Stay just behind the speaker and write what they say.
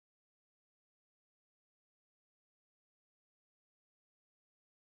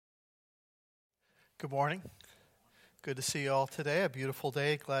Good morning. Good to see you all today. A beautiful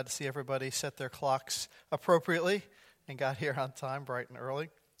day. Glad to see everybody set their clocks appropriately and got here on time, bright and early.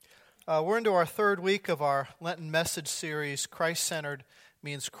 We're into our third week of our Lenten message series, Christ-Centered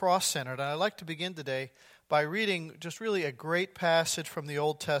Means Cross-Centered. And I'd like to begin today by reading just really a great passage from the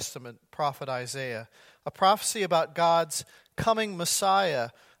Old Testament, prophet Isaiah, a prophecy about God's coming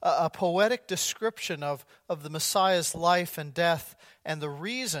Messiah, a poetic description of the Messiah's life and death and the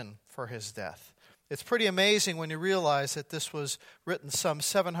reason for his death. It's pretty amazing when you realize that this was written some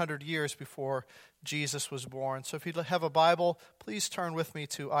 700 years before Jesus was born. So if you have a Bible, please turn with me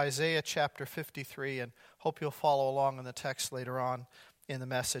to Isaiah chapter 53, and hope you'll follow along in the text later on in the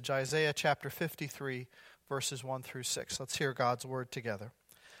message. Isaiah chapter 53, verses 1 through 6. Let's hear God's word together.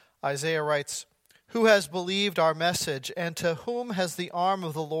 Isaiah writes, "Who has believed our message, and to whom has the arm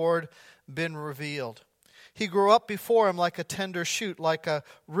of the Lord been revealed? He grew up before him like a tender shoot, like a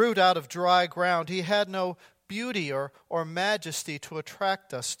root out of dry ground. He had no beauty or majesty to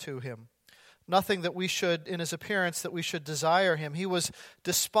attract us to him. Nothing that we should, in his appearance, that we should desire him. He was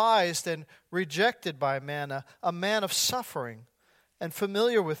despised and rejected by man, a man of suffering and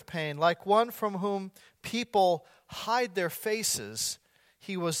familiar with pain. Like one from whom people hide their faces,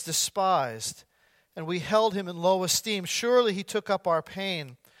 he was despised, and we held him in low esteem. Surely he took up our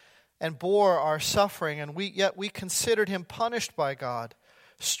pain and bore our suffering, and yet we considered him punished by God,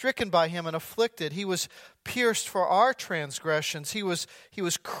 stricken by him and afflicted. He was pierced for our transgressions. He was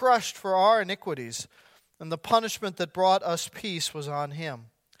crushed for our iniquities, and the punishment that brought us peace was on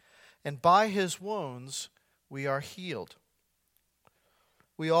him. And by his wounds we are healed.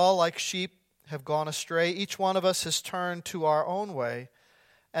 We all, like sheep, have gone astray. Each one of us has turned to our own way,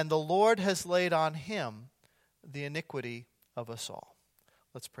 and the Lord has laid on him the iniquity of us all."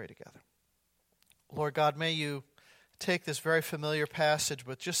 Let's pray together. Lord God, may you take this very familiar passage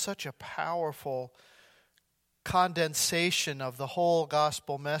with just such a powerful condensation of the whole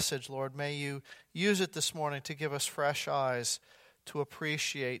gospel message, Lord. May you use it this morning to give us fresh eyes to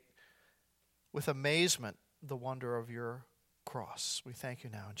appreciate with amazement the wonder of your cross. We thank you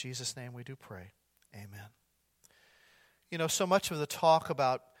now. In Jesus' name we do pray. Amen. You know, so much of the talk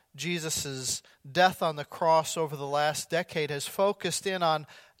about Jesus' death on the cross over the last decade has focused in on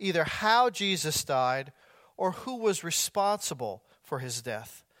either how Jesus died or who was responsible for his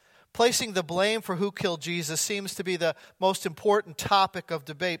death. Placing the blame for who killed Jesus seems to be the most important topic of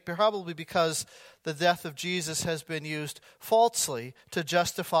debate, probably because the death of Jesus has been used falsely to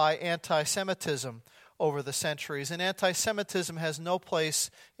justify anti-Semitism over the centuries. And anti-Semitism has no place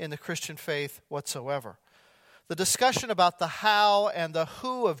in the Christian faith whatsoever. The discussion about the how and the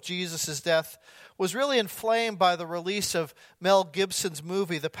who of Jesus' death was really inflamed by the release of Mel Gibson's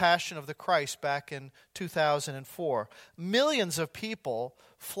movie, The Passion of the Christ, back in 2004. Millions of people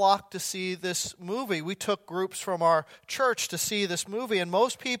flocked to see this movie. We took groups from our church to see this movie, and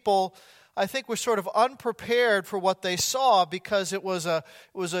most people, I think, were sort of unprepared for what they saw because it was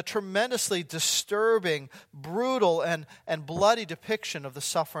a tremendously disturbing, brutal, and bloody depiction of the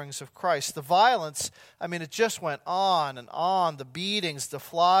sufferings of Christ. The violence, it just went on and on. The beatings, the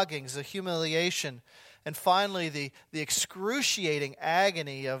floggings, the humiliation, and finally the excruciating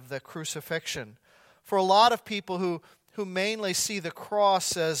agony of the crucifixion. For a lot of people who mainly see the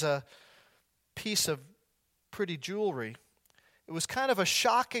cross as a piece of pretty jewelry, it was kind of a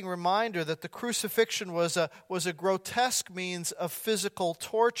shocking reminder that the crucifixion was a grotesque means of physical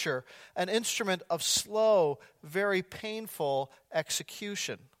torture, an instrument of slow, very painful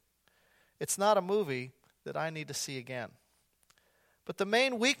execution. It's not a movie that I need to see again. But the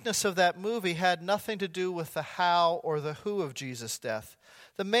main weakness of that movie had nothing to do with the how or the who of Jesus' death.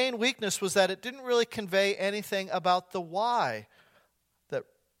 The main weakness was that it didn't really convey anything about the why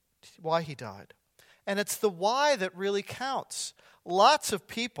he died. And it's the why that really counts. Lots of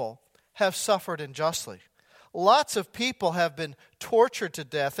people have suffered unjustly. Lots of people have been tortured to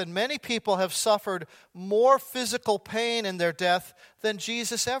death, and many people have suffered more physical pain in their death than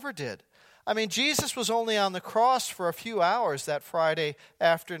Jesus ever did. Jesus was only on the cross for a few hours that Friday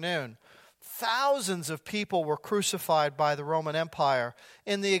afternoon. Thousands of people were crucified by the Roman Empire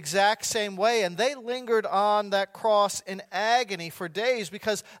in the exact same way, and they lingered on that cross in agony for days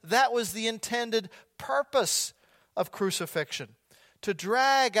because that was the intended purpose of crucifixion, to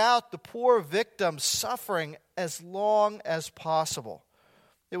drag out the poor victim's suffering as long as possible.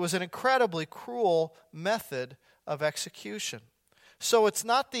 It was an incredibly cruel method of execution. So it's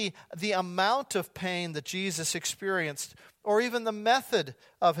not the amount of pain that Jesus experienced, or even the method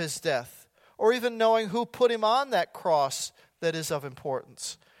of his death, or even knowing who put him on that cross that is of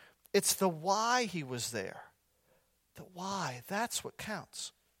importance. It's the why he was there. The why, that's what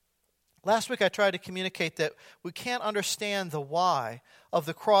counts. Last week I tried to communicate that we can't understand the why of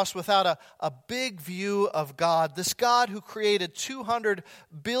the cross without a big view of God, this God who created 200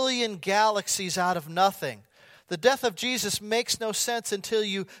 billion galaxies out of nothing. The death of Jesus makes no sense until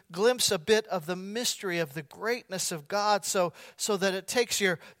you glimpse a bit of the mystery of the greatness of God so that it takes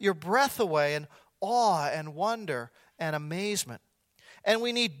your breath away in awe and wonder and amazement. And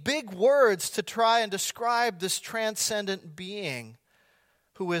we need big words to try and describe this transcendent being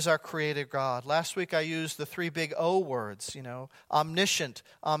who is our created God. Last week I used the 3 big O words, omniscient,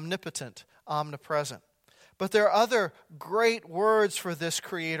 omnipotent, omnipresent. But there are other great words for this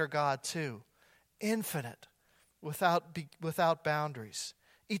creator God too. Infinite, without boundaries.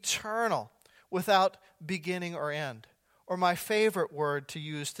 Eternal, without beginning or end. Or my favorite word to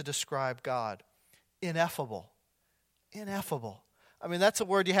use to describe God, ineffable. Ineffable. I mean, that's a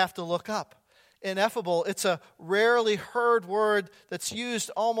word you have to look up. Ineffable, it's a rarely heard word that's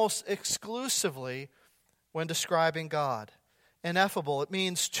used almost exclusively when describing God. Ineffable, it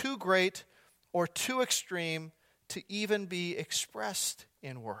means too great or too extreme to even be expressed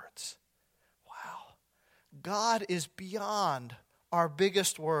in words. Wow. God is beyond our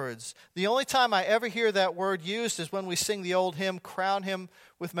biggest words. The only time I ever hear that word used is when we sing the old hymn, Crown Him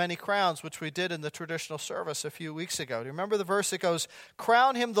with Many Crowns, which we did in the traditional service a few weeks ago. Do you remember the verse that goes,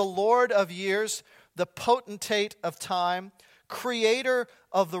 Crown Him the Lord of years, the potentate of time, creator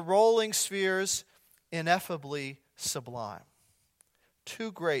of the rolling spheres, ineffably sublime.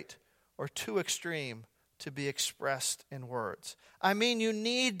 Too great or too extreme to be expressed in words. I mean, you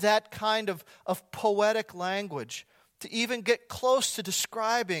need that kind of poetic language to even get close to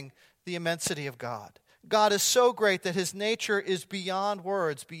describing the immensity of God. God is so great that his nature is beyond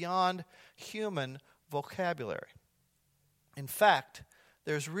words, beyond human vocabulary. In fact,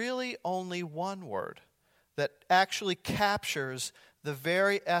 there's really only one word that actually captures the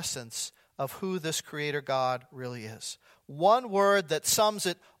very essence of who this creator God really is. One word that sums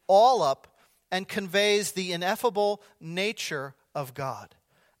it all up and conveys the ineffable nature of God.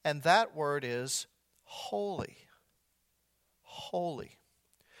 And that word is holy. Holy.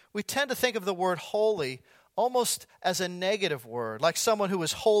 We tend to think of the word holy almost as a negative word, like someone who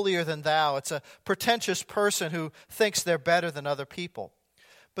is holier than thou. It's a pretentious person who thinks they're better than other people.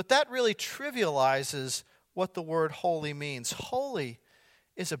 But that really trivializes what the word holy means. Holy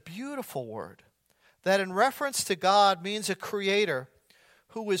is a beautiful word that in reference to God means a creator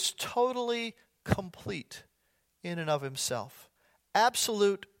who is totally complete in and of himself.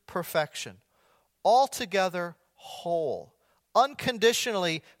 Absolute perfection. Altogether whole.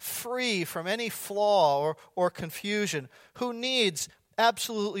 Unconditionally free from any flaw or confusion, who needs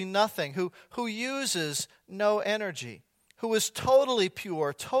absolutely nothing, who uses no energy, who is totally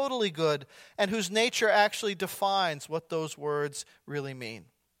pure, totally good, and whose nature actually defines what those words really mean.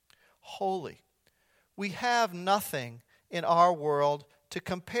 Holy. We have nothing in our world to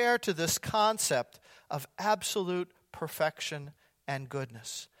compare to this concept of absolute perfection and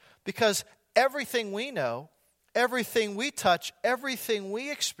goodness. Because everything we know, everything we touch, everything we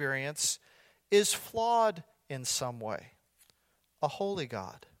experience is flawed in some way. A holy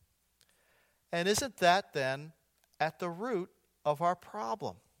God. And isn't that then at the root of our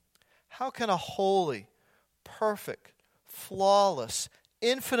problem? How can a holy, perfect, flawless,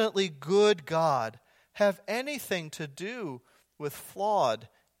 infinitely good God have anything to do with flawed,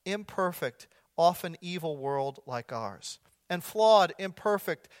 imperfect, often evil world like ours? And flawed,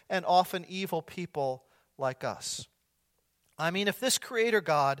 imperfect, and often evil people like us. I mean, if this creator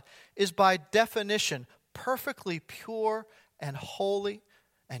God is by definition perfectly pure and holy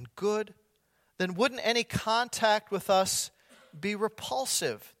and good, then wouldn't any contact with us be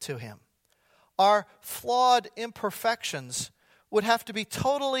repulsive to him? Our flawed imperfections would have to be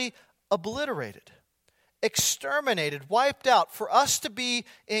totally obliterated, exterminated, wiped out for us to be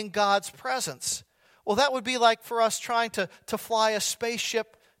in God's presence. Well, that would be like for us trying to fly a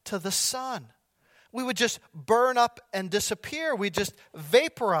spaceship to the sun. We would just burn up and disappear. We'd just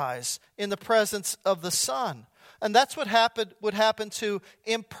vaporize in the presence of the sun. And that's what would happen to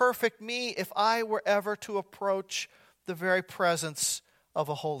imperfect me if I were ever to approach the very presence of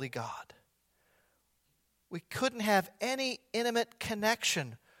a holy God. We couldn't have any intimate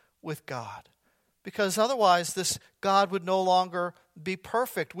connection with God, because otherwise this God would no longer be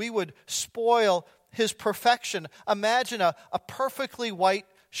perfect. We would spoil his perfection. Imagine a perfectly white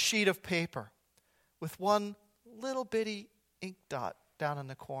sheet of paper with one little bitty ink dot down in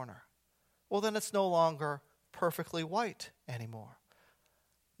the corner. Well, then it's no longer perfectly white anymore.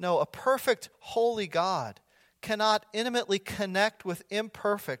 No, a perfect, holy God cannot intimately connect with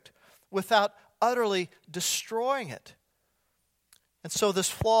imperfect without utterly destroying it. And so this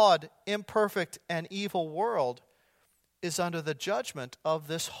flawed, imperfect, and evil world is under the judgment of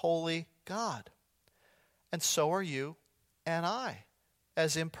this holy God. And so are you and I,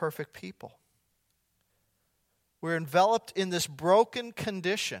 as imperfect people. We're enveloped in this broken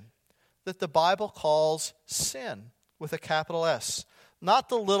condition that the Bible calls sin, with a capital S. Not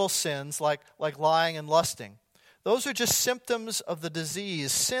the little sins like lying and lusting. Those are just symptoms of the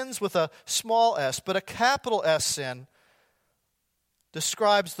disease, sins with a small s, but a capital S sin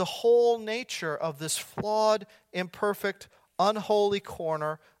describes the whole nature of this flawed, imperfect, unholy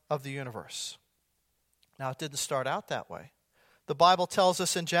corner of the universe. Now, it didn't start out that way. The Bible tells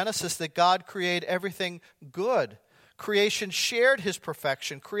us in Genesis that God created everything good. Creation shared his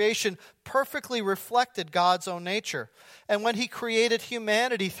perfection. Creation perfectly reflected God's own nature. And when he created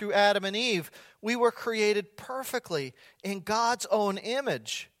humanity through Adam and Eve, we were created perfectly in God's own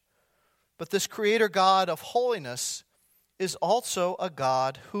image. But this creator God of holiness is also a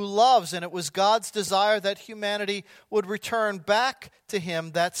God who loves, and it was God's desire that humanity would return back to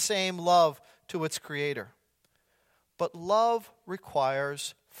him that same love to its creator. But love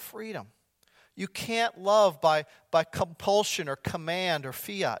requires freedom. You can't love by compulsion or command or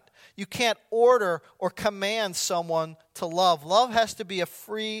fiat. You can't order or command someone to love. Love has to be a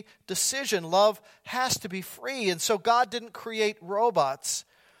free decision. Love has to be free. And so God didn't create robots.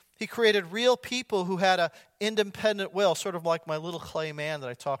 He created real people who had an independent will, sort of like my little clay man that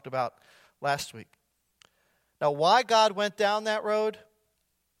I talked about last week. Now, why God went down that road,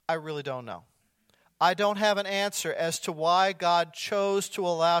 I really don't know. I don't have an answer as to why God chose to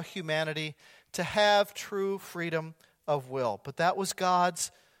allow humanity to have true freedom of will. But that was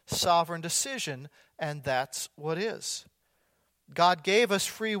God's sovereign decision, and that's what is. God gave us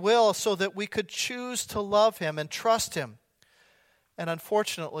free will so that we could choose to love him and trust him. And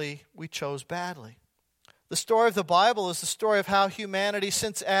unfortunately, we chose badly. The story of the Bible is the story of how humanity,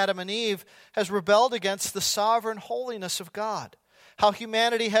 since Adam and Eve, has rebelled against the sovereign holiness of God. How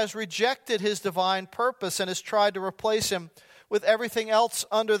humanity has rejected his divine purpose and has tried to replace him with everything else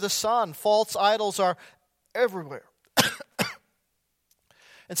under the sun. False idols are everywhere.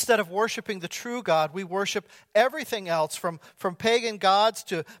 Instead of worshiping the true God, we worship everything else, from pagan gods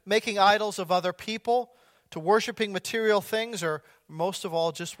to making idols of other people, to worshiping material things, or most of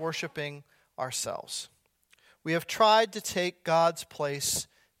all, just worshiping ourselves. We have tried to take God's place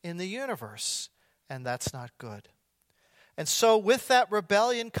in the universe, and that's not good. And so with that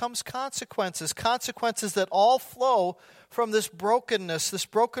rebellion comes consequences that all flow from this brokenness, this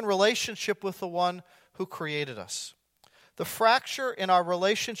broken relationship with the one who created us. The fracture in our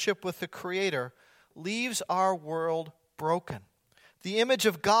relationship with the Creator leaves our world broken. The image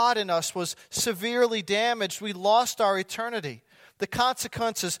of God in us was severely damaged. We lost our eternity. The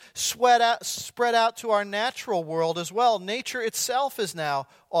consequences spread out to our natural world as well. Nature itself is now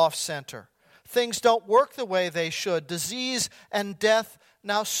off-center. Things don't work the way they should. Disease and death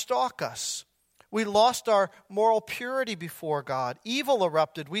now stalk us. We lost our moral purity before God. Evil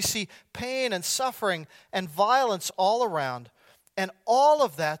erupted. We see pain and suffering and violence all around. And all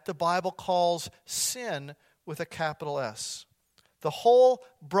of that the Bible calls sin with a capital S. The whole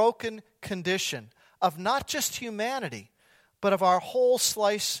broken condition of not just humanity, but of our whole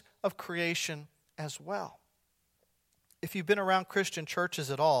slice of creation as well. If you've been around Christian churches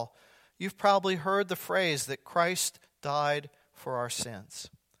at all, you've probably heard the phrase that Christ died for our sins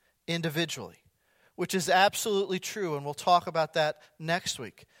individually, which is absolutely true, and we'll talk about that next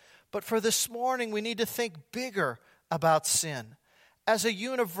week. But for this morning, we need to think bigger about sin as a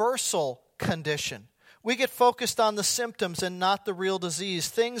universal condition. We get focused on the symptoms and not the real disease,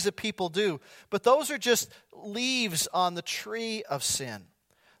 things that people do. But those are just leaves on the tree of sin.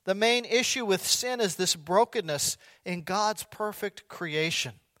 The main issue with sin is this brokenness in God's perfect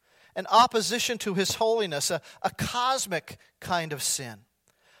creation, an opposition to his holiness, a cosmic kind of sin,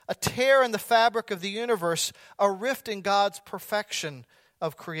 a tear in the fabric of the universe, a rift in God's perfection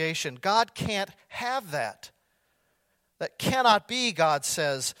of creation. God can't have that. That cannot be, God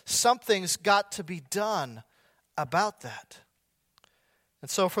says. Something's got to be done about that. And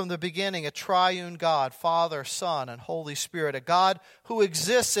so from the beginning, a triune God, Father, Son, and Holy Spirit, a God who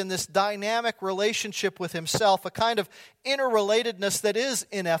exists in this dynamic relationship with himself, a kind of interrelatedness that is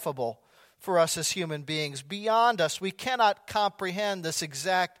ineffable for us as human beings. Beyond us, we cannot comprehend this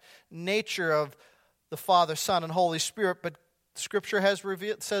exact nature of the Father, Son, and Holy Spirit, but Scripture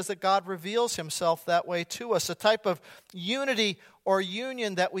says that God reveals himself that way to us, a type of unity or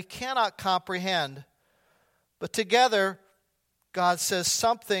union that we cannot comprehend. But together, God says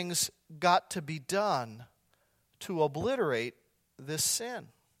something's got to be done to obliterate this sin.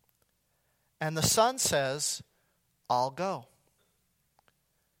 And the Son says, I'll go.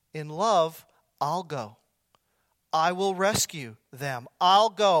 In love, I'll go. I will rescue them. I'll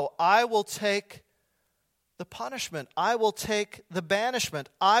go. I will take the punishment. I will take the banishment.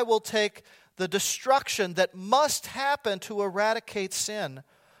 I will take the destruction that must happen to eradicate sin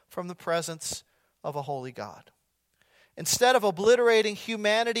from the presence of a holy God. Instead of obliterating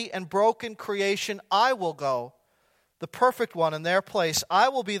humanity and broken creation, I will go, the perfect one, in their place. I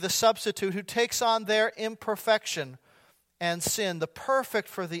will be the substitute who takes on their imperfection and sin, the perfect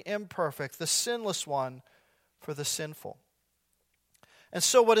for the imperfect, the sinless one for the sinful. And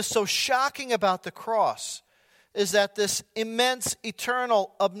so what is so shocking about the cross is that this immense,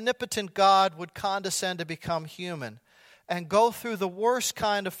 eternal, omnipotent God would condescend to become human and go through the worst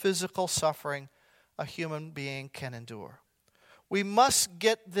kind of physical suffering a human being can endure. We must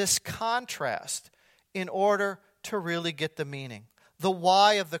get this contrast in order to really get the meaning. The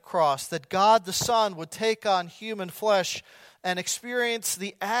why of the cross, that God the Son would take on human flesh and experience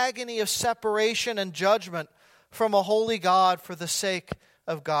the agony of separation and judgment from a holy God for the sake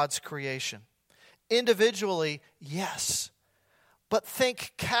of God's creation. Individually, yes, but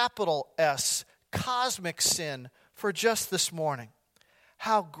think capital S, cosmic sin, for just this morning.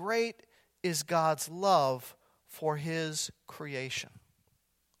 How great is God's love for His creation.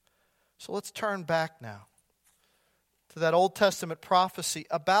 So let's turn back now to that Old Testament prophecy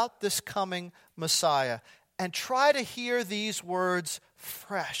about this coming Messiah and try to hear these words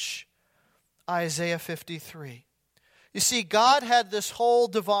fresh. Isaiah 53. You see, God had this whole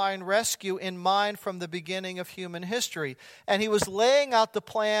divine rescue in mind from the beginning of human history, and He was laying out the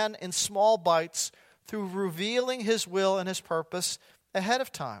plan in small bites through revealing His will and His purpose ahead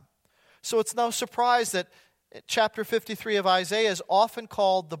of time. So it's no surprise that chapter 53 of Isaiah is often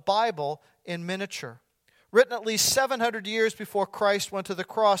called the Bible in miniature. Written at least 700 years before Christ went to the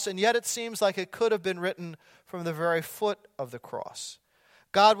cross, and yet it seems like it could have been written from the very foot of the cross.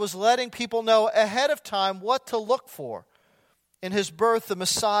 God was letting people know ahead of time what to look for. In His birth, the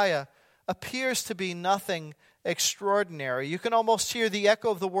Messiah appears to be nothing extraordinary. You can almost hear the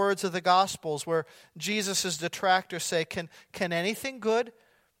echo of the words of the Gospels where Jesus' detractors say, Can anything good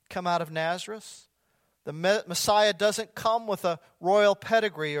come out of Nazareth? The Messiah doesn't come with a royal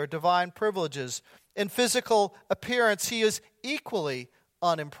pedigree or divine privileges. In physical appearance, He is equally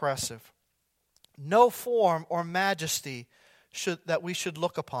unimpressive. No form or majesty that we should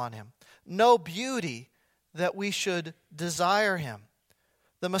look upon Him. No beauty that we should desire Him.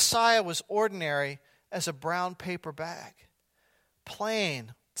 The Messiah was ordinary as a brown paper bag.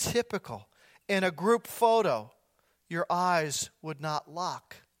 Plain, typical. In a group photo, your eyes would not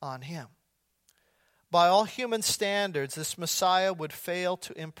lock on Him. By all human standards, this Messiah would fail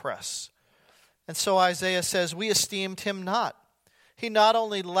to impress. And so Isaiah says, we esteemed Him not. He not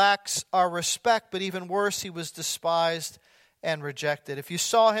only lacks our respect, but even worse, He was despised and rejected. If you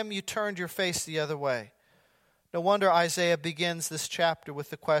saw Him, you turned your face the other way. No wonder Isaiah begins this chapter with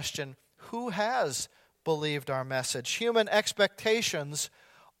the question, who has believed our message? Human expectations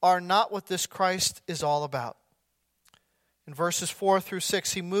are not what this Christ is all about. In verses 4 through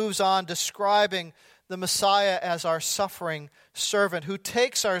 6, he moves on describing the Messiah as our suffering servant who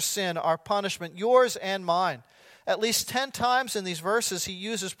takes our sin, our punishment, yours and mine. At least 10 times in these verses, he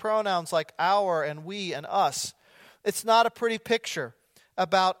uses pronouns like our and we and us. It's not a pretty picture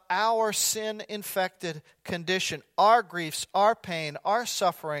about our sin-infected condition, our griefs, our pain, our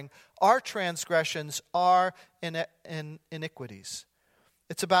suffering, our transgressions, our iniquities.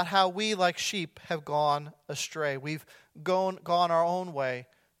 It's about how we, like sheep, have gone astray. We've gone our own way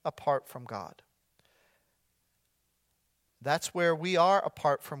apart from God. That's where we are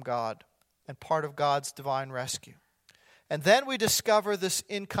apart from God and part of God's divine rescue. And then we discover this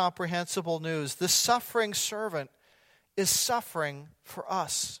incomprehensible news. The suffering servant is suffering for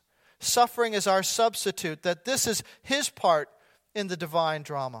us. Suffering is our substitute, that this is His part in the divine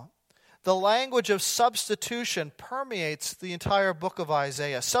drama. The language of substitution permeates the entire book of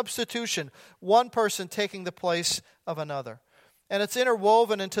Isaiah. Substitution, one person taking the place of another. And it's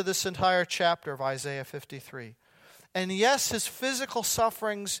interwoven into this entire chapter of Isaiah 53. And yes, His physical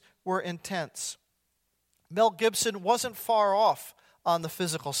sufferings were intense. Mel Gibson wasn't far off on the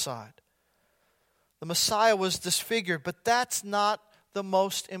physical side. The Messiah was disfigured, but that's not the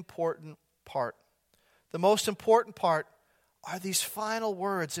most important part. The most important part are these final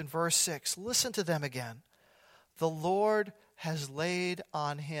words in verse 6. Listen to them again. The Lord has laid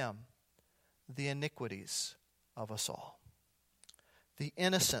on Him the iniquities of us all. The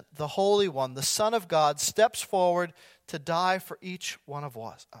innocent, the Holy One, the Son of God steps forward to die for each one of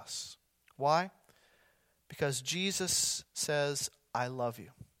us. Why? Because Jesus says, I love you.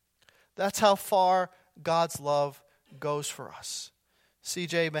 That's how far God's love goes for us.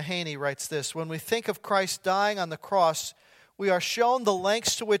 C.J. Mahaney writes this: when we think of Christ dying on the cross, we are shown the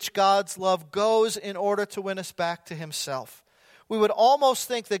lengths to which God's love goes in order to win us back to himself. We would almost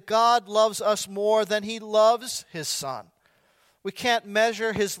think that God loves us more than he loves his Son. We can't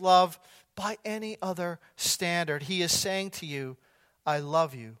measure his love by any other standard. He is saying to you, I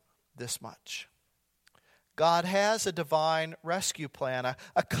love you this much. God has a divine rescue plan,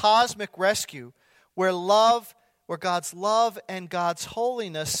 a cosmic rescue where God's love and God's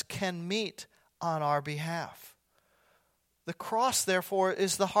holiness can meet on our behalf. The cross, therefore,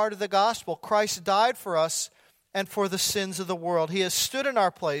 is the heart of the gospel. Christ died for us and for the sins of the world. He has stood in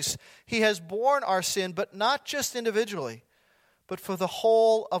our place. He has borne our sin, but not just individually, but for the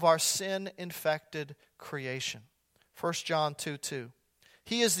whole of our sin-infected creation. 1 John 2:2.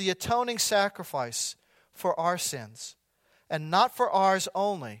 He is the atoning sacrifice for our sins, and not for ours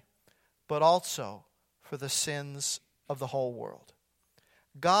only, but also for the sins of the whole world.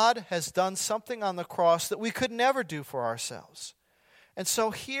 God has done something on the cross that we could never do for ourselves. And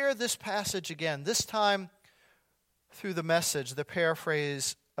so hear this passage again, this time through the Message, the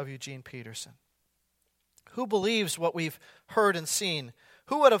paraphrase of Eugene Peterson. Who believes what we've heard and seen?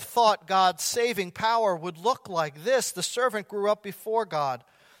 Who would have thought God's saving power would look like this? The servant grew up before God,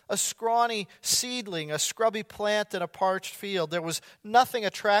 a scrawny seedling, a scrubby plant in a parched field. There was nothing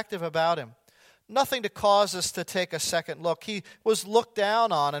attractive about him, nothing to cause us to take a second look. He was looked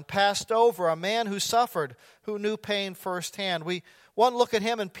down on and passed over, a man who suffered, who knew pain firsthand. One look at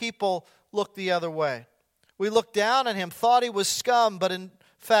him and people looked the other way. We looked down on him, thought he was scum, but in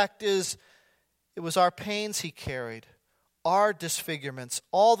fact it was our pains he carried, our disfigurements,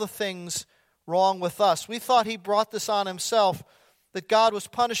 all the things wrong with us. We thought he brought this on himself, that God was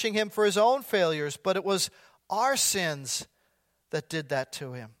punishing him for his own failures, but it was our sins that did that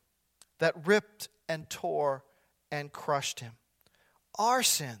to him, that ripped and tore and crushed him. Our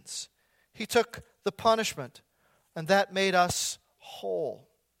sins. He took the punishment, and that made us whole.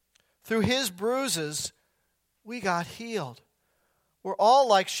 Through his bruises, we got healed. We're all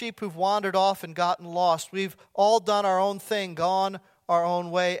like sheep who've wandered off and gotten lost. We've all done our own thing, gone our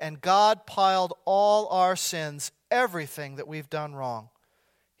own way, and God piled all our sins, everything that we've done wrong.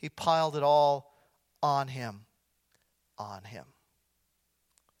 He piled it all on him. On him.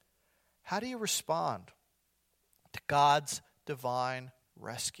 How do you respond to God's divine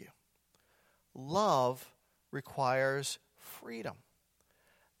rescue? Love requires freedom.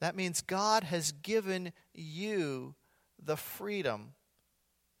 That means God has given you the freedom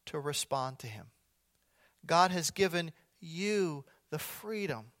to respond to him. God has given you the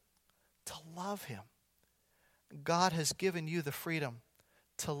freedom to love him. God has given you the freedom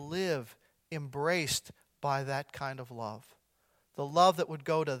to live embraced by that kind of love. The love that would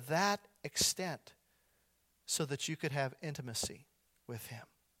go to that extent so that you could have intimacy with him.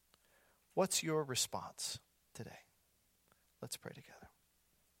 What's your response today? Let's pray together.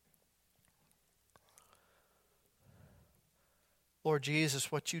 Lord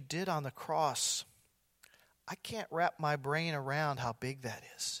Jesus, what you did on the cross, I can't wrap my brain around how big that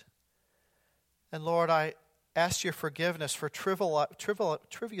is. And Lord, I ask your forgiveness for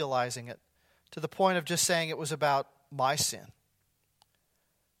trivializing it to the point of just saying it was about my sin.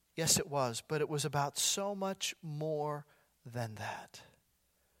 Yes, it was, but it was about so much more than that.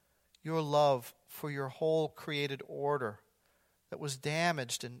 Your love for your whole created order that was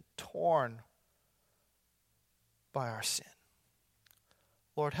damaged and torn by our sin.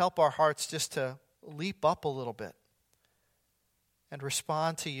 Lord, help our hearts just to leap up a little bit and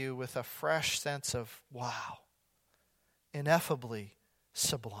respond to you with a fresh sense of, wow, ineffably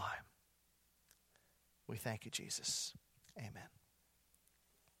sublime. We thank you, Jesus. Amen.